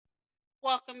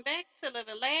Welcome back to Live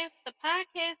and Laugh, the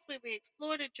podcast where we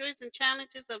explore the joys and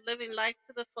challenges of living life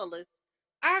to the fullest.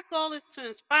 Our goal is to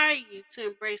inspire you to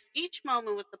embrace each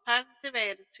moment with a positive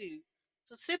attitude.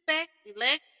 So sit back,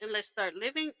 relax, and let's start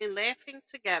living and laughing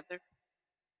together.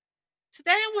 Today,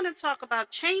 I want to talk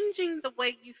about changing the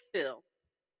way you feel.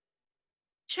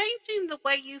 Changing the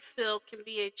way you feel can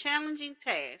be a challenging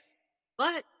task,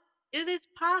 but it is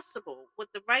possible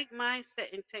with the right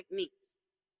mindset and techniques.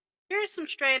 Here are some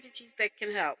strategies that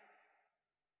can help.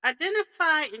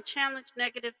 Identify and challenge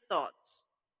negative thoughts.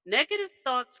 Negative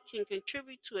thoughts can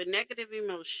contribute to a negative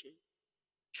emotion.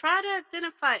 Try to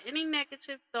identify any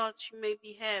negative thoughts you may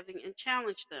be having and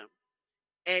challenge them.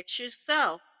 Ask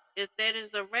yourself if that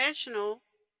is irrational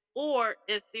or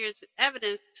if there's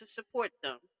evidence to support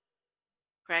them.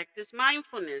 Practice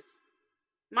mindfulness.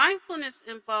 Mindfulness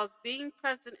involves being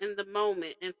present in the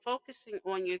moment and focusing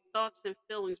on your thoughts and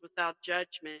feelings without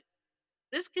judgment.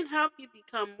 This can help you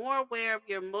become more aware of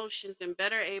your emotions and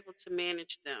better able to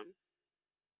manage them.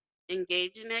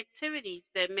 Engage in activities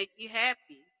that make you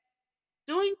happy.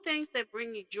 Doing things that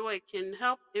bring you joy can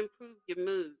help improve your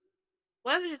mood.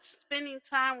 Whether it's spending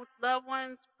time with loved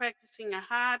ones, practicing a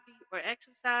hobby, or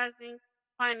exercising,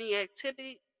 finding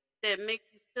activities that make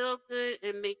you feel good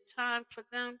and make time for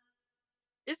them.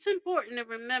 It's important to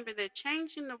remember that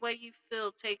changing the way you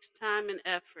feel takes time and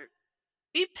effort.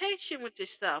 Be patient with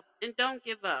yourself and don't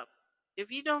give up if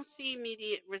you don't see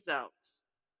immediate results.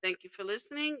 Thank you for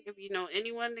listening. If you know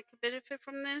anyone that could benefit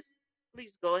from this,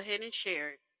 please go ahead and share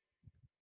it.